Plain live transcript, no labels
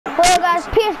guys,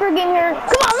 Pittsburgh in here.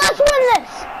 Come on, let's win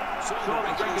this.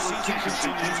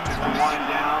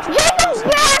 Jacob's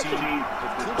back.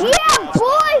 Yeah,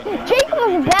 boy.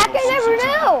 Jacob's back. I never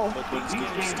knew.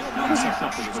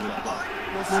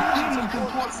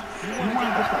 You want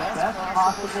to get the best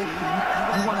possible team. You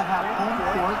want to have home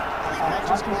court as much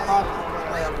as possible in the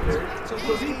playoff period. So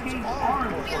these teams are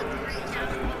important.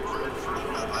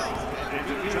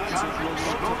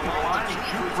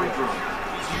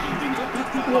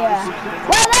 Yeah.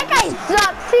 Well, that guy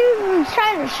sucks. He was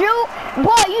trying to shoot.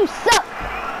 Boy, you suck.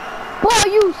 Boy,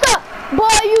 you suck.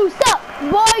 Boy, you suck.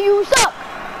 Boy, you suck.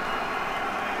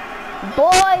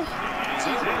 Boy.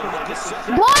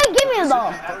 Boy, give me the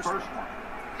ball.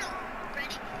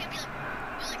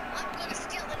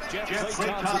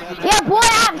 Yeah, boy, I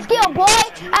have skill, boy.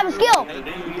 I have skill.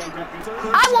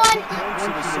 I won.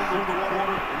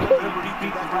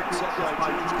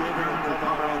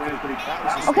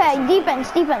 Okay,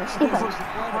 defense.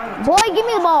 Boy, give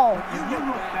me the ball.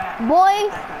 Boy,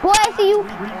 I see you.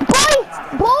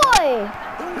 Boy.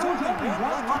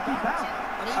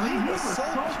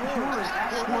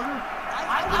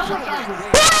 I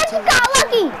just got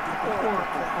lucky.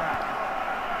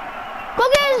 Go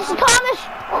get us, Thomas.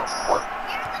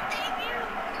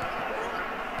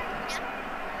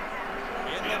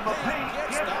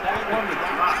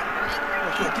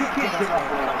 You can't give up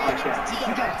like that.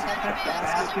 You got to protect the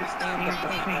baskets and the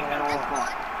paint at all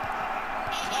costs.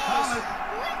 Thomas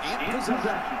in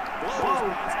possession.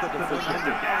 Blows past the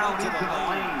defender down into the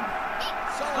lane.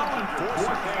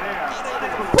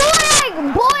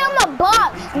 Boy on the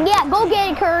box. Yeah, go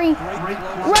get it, Curry.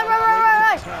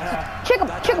 Run. Check him.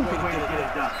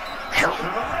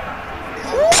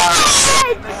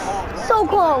 What? So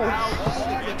close.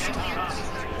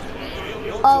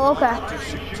 Oh, okay.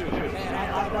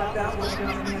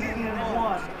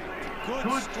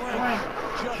 Good strength.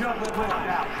 Just put it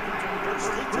out.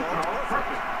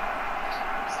 Perfect.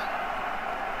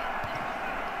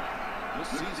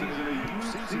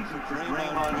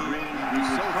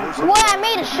 Boy, I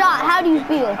made a shot. How do you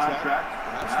feel?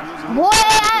 Boy,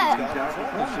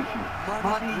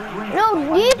 no,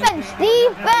 defense.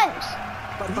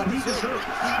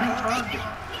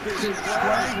 His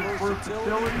strategy,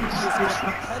 versatility, his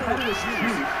competitive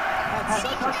youth had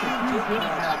such a huge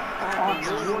impact on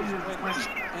the Warriors winning.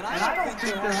 And I don't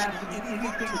think there has to be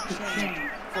anything to change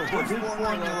for his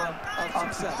formula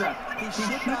of success. He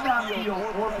should not feel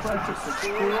more pressure to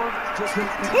score.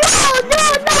 No,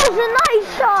 that was a nice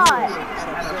shot.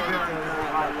 At a very, very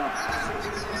high level.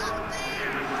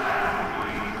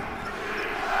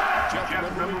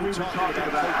 Remember we were talking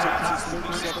about Texas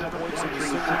 37 points in the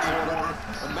single quarter.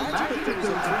 Imagine if there was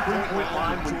a three-point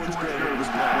line when George Gervin was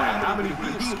playing. How many would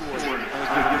he have scored on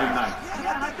a given night?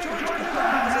 Yeah, I think George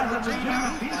Gervin has a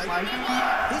legitimate beat, Mike.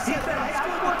 He said, hey, I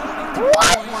scored 30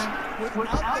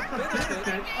 points without the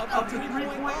benefit of the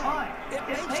three-point line.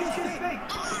 It makes you think.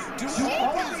 Do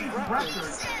all these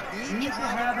records need to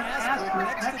have an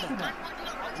asterisk next to them?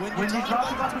 When you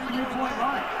talk about the three-point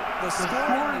line, the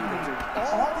scoring leader,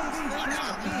 all these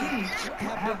things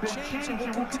have been changed and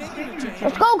will continue to change.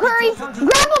 Let's go, Curry. Grab the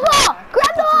ball.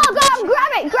 Grab the ball.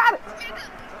 Grab it. Grab the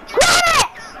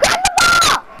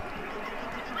ball.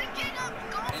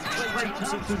 Clay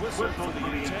Thompson's whistle for the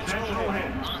intentional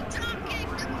hit.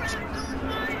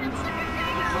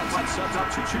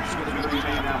 Substitution's going to be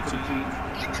made now for the team.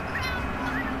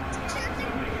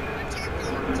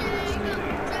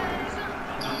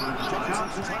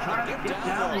 Johnson trying to get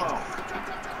down low.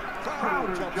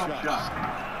 Crowder jump shot.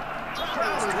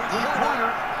 Crowder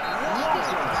three-pointer.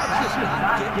 That should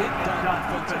not get done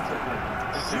defensively.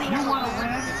 If you want to win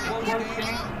a close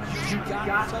game, you've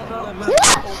got to let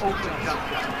open jump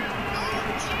shot.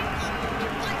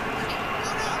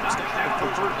 That's the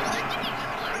first.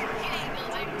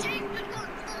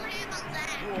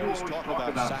 You always talk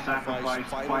about sacrifice,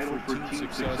 vital for team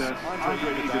success.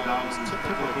 Andre Iguodala is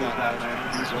typical of that man.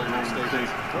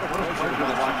 What a pleasure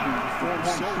to watch you perform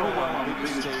so well on the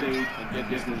biggest stage and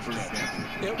get his first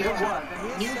championship. It was.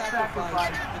 His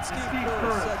sacrifice, and Steve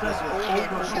Kerr said this over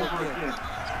and over again.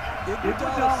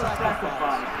 Iguodala's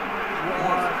sacrifice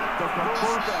was the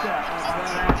first step on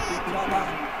that to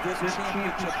becoming this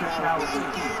championship caliber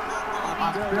team.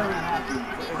 I'm very happy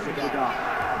for Iguodala.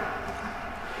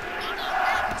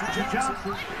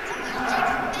 Johnson.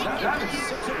 That is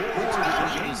 6 of 4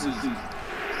 in the season.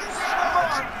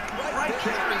 Right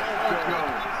there.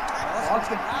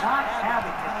 Austin not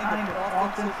having the kind of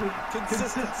offensive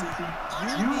consistency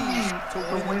you need to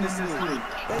win in this league.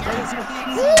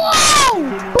 Whoa!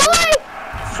 Boy!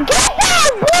 Get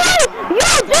down, boy! Yo,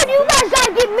 dude, you guys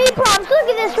gotta give me props. Look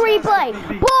at this replay.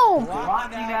 Boom!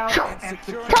 Tossed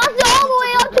it all the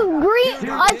way up to Green.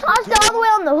 I tossed it all the way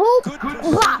on the hoop.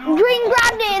 Blah. Green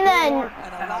grabbed it and then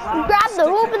grabbed the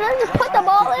hoop and then just put the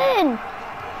ball in.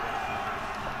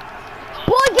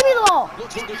 Boy, give me the ball.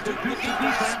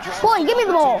 Boy, give me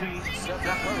the ball.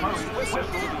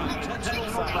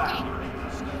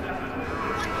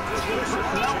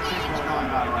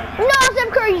 No,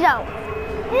 Steph Curry's out.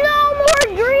 No more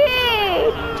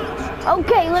Green.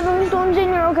 Okay, Livingstone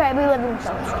Jr. Okay, be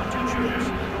Livingstone.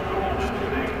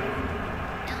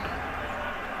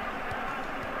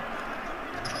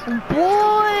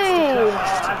 Boy.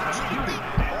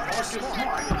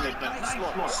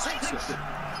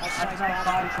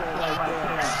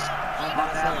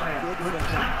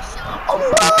 Oh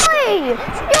boy!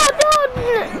 Yo,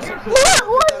 dude! What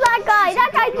was that guy?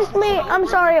 That guy just made. I'm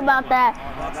sorry about that.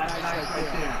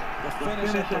 The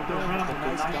finish at the rim with a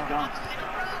nice dunk.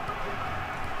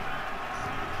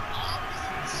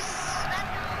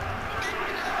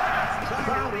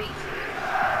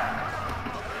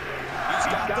 He's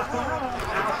got the room.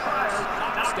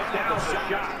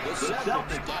 The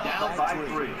Celtics down by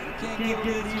 3. You can't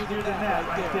get it easier than that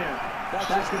right there. That's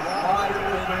just a wide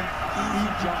open, easy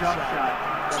jump shot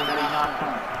that he knocked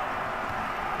home.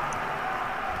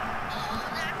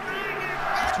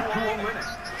 2-0 winning.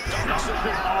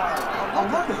 Oh,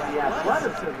 look at the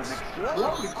athleticism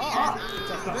exploding up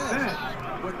to finish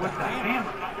with the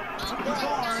hammer.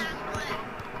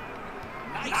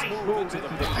 Nice move into the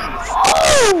paint.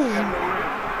 Oh!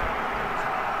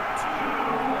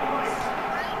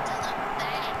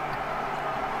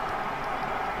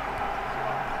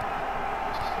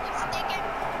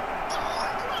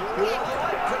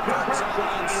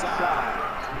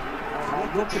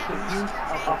 Look at the use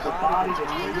of the body that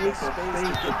creates a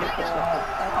space to get the ball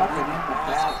up and in the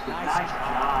basket. Nice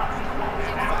job.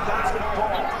 That's the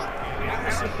ball.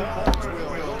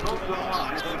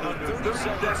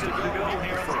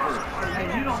 And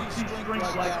you don't see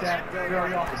strength like that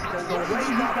very often. The way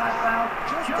he got fouled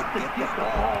just to get the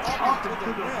ball up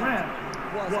into the rim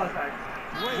was a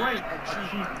great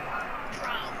achievement.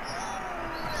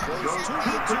 Goes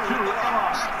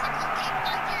 2-2.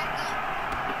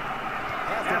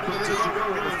 After to go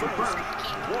in the first,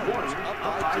 Warriors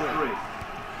up by 3.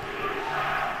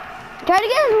 Try to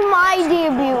get my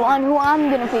debut on who I'm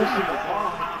gonna face.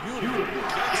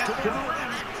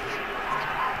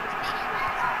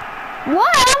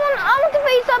 What? I want to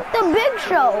face up the Big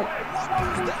Show.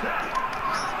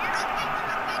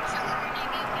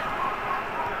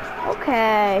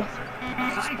 Okay.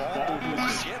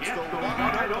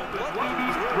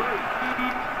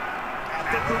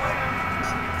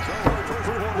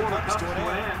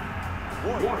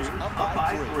 Warriors up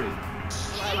by 3.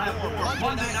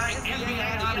 Monday night NBA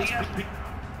on ESPN.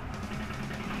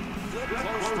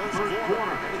 First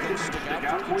quarter. Stick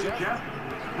out for you, Jeff?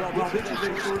 Well, this is a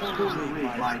first quarter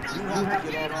league, Mike. You have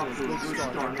to get off to a good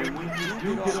start. And when you do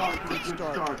get off to a good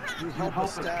start, you help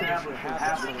establish what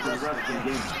happens for the rest of the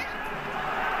game.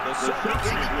 The Celtics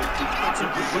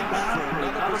rebound for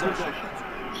another possession.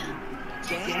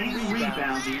 Game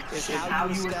rebounding is how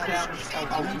you establish a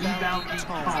rebounding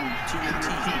tone to your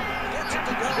team. Gets it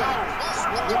to go.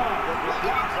 Strong.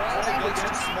 All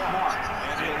against Smart.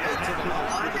 And he'll get to the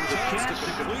line with a chance to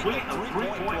complete a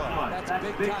three-point run. That's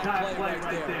a big-time play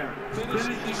right there.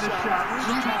 Finishing the shot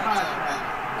through the contact,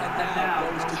 and now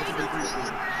goes to the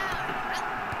three-point.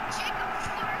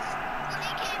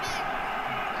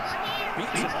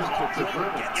 Beats him off the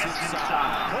dribble. Gets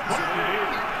inside. Puts it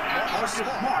in.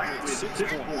 Smart with 6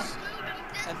 points.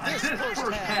 And this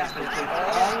first half has been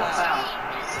all about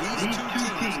these two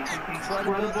teams'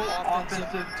 incredible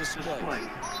offensive display.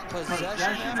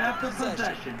 Possession after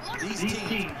possession, these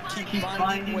teams keep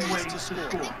finding ways to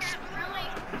score.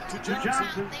 To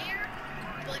Johnson.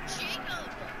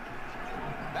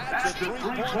 That's a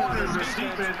three-pointer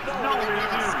defense. Nowhere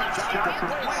near. Johnson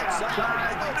from way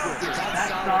outside. That's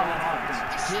solid offense.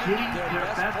 Getting their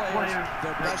best players,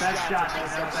 their best shot, and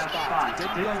their best spot.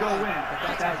 Didn't go in,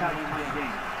 but that's how you win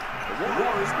games. The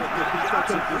Warriors will get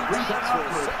Johnson to rebound for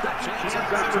a second chance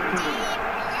opportunity.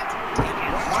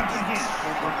 And once again,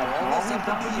 when the ball is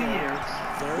up in the air,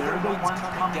 they're the ones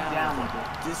coming down with it.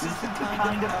 This is the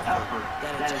kind of effort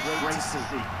that is great to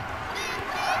see.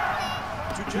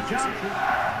 To Johnson.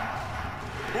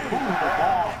 Moving the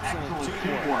ball, excellent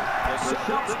teamwork. The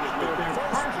Celtics with their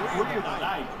first three of the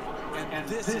night. And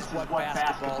this is what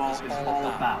basketball is all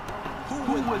about.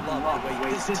 Who would love the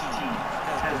way this team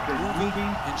has been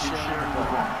moving and sharing the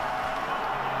ball?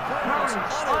 Curry's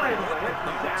unable to hit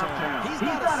from downtown. He's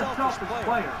not a selfish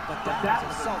player, but that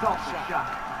was a selfish shot.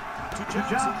 To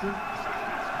Johnson.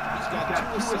 He's got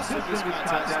 2 assists in this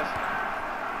contest.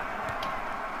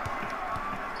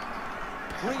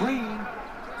 Green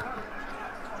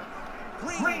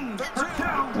for 2.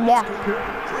 Yeah.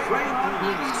 Green,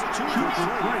 2 for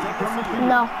 3 from the field.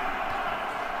 No.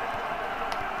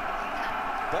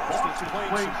 Boston's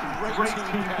playing some great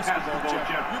team basketball, Jeff.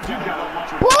 You gotta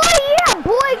watch your Boy, yeah,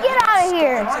 boy, get out of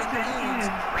here.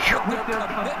 With their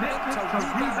commitment to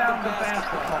rebound the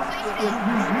basketball.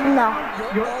 No.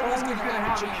 You're always going to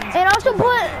have a chance. And also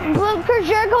put Chris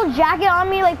Jericho's jacket on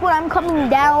me like when I'm coming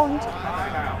down.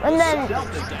 And then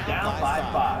Down by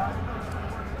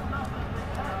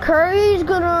 5. Curry's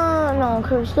gonna... No,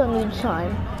 Curry still needs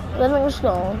time.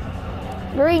 Livingstone.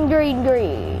 Green.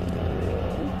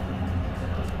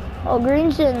 Oh,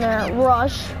 Green's in there.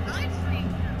 Rush.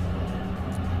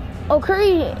 Oh,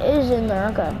 Curry is in there.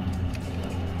 Okay.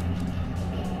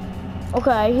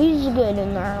 Okay, he's good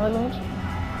in there.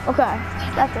 Okay,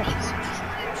 that's it.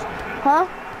 Huh?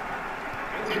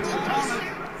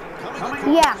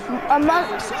 Yeah, a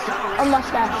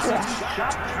mustache, yeah.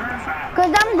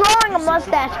 Because I'm growing a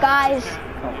mustache, guys.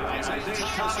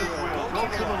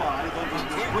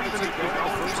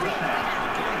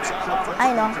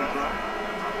 I know.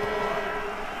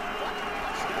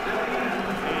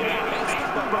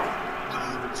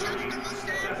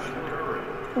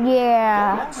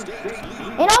 Yeah.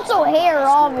 And also hair,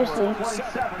 obviously.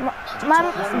 My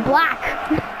black.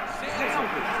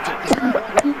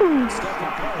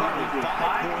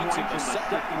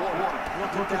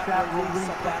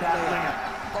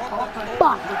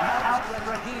 Fuck.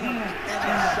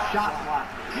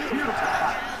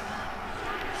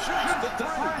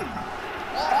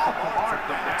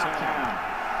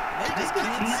 They just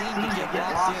can't seem to get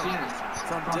locked in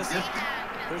from distance.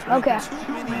 There's been Okay.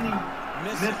 too many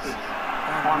misses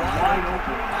on wide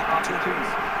open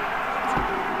opportunities.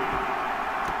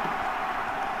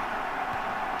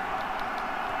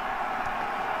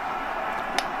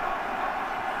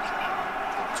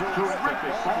 Terrific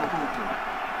ball movement.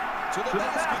 To the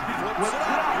basket. Flips it up.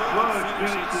 Good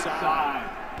finish inside.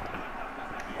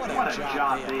 What a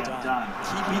job they have done.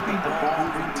 Keeping the ball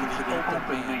moving to the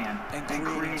open man and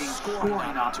creating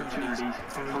scoring opportunities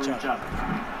for each other.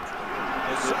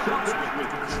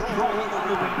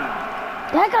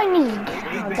 That guy needs.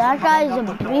 That guy's a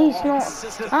beast. No.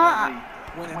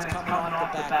 When it's coming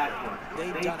off the backboard.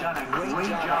 They've done a great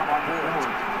job on the board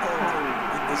early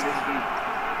in this game.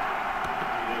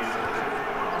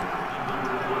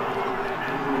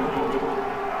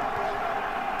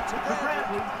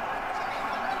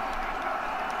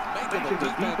 Making the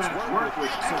defense work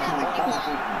with excellent ball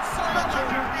movement.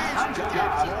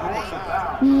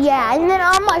 Yeah, and then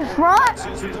on my front,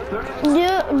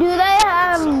 do they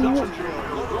have?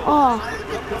 Oh.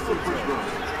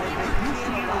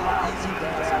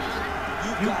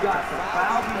 You've got the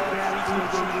foul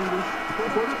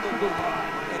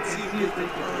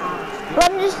But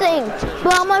I'm just saying,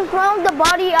 but on my front, the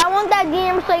body, I want that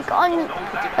game's like on,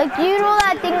 like you know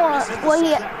that thing where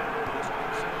he.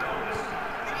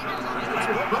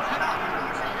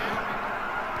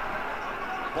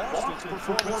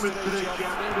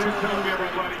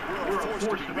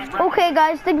 Okay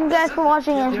guys, thank you guys for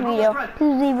watching this video.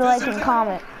 Please leave a like and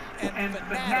comment. and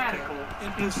fanatical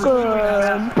in Good.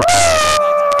 what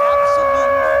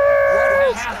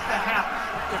has to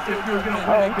happen if you're going to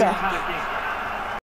win a good game.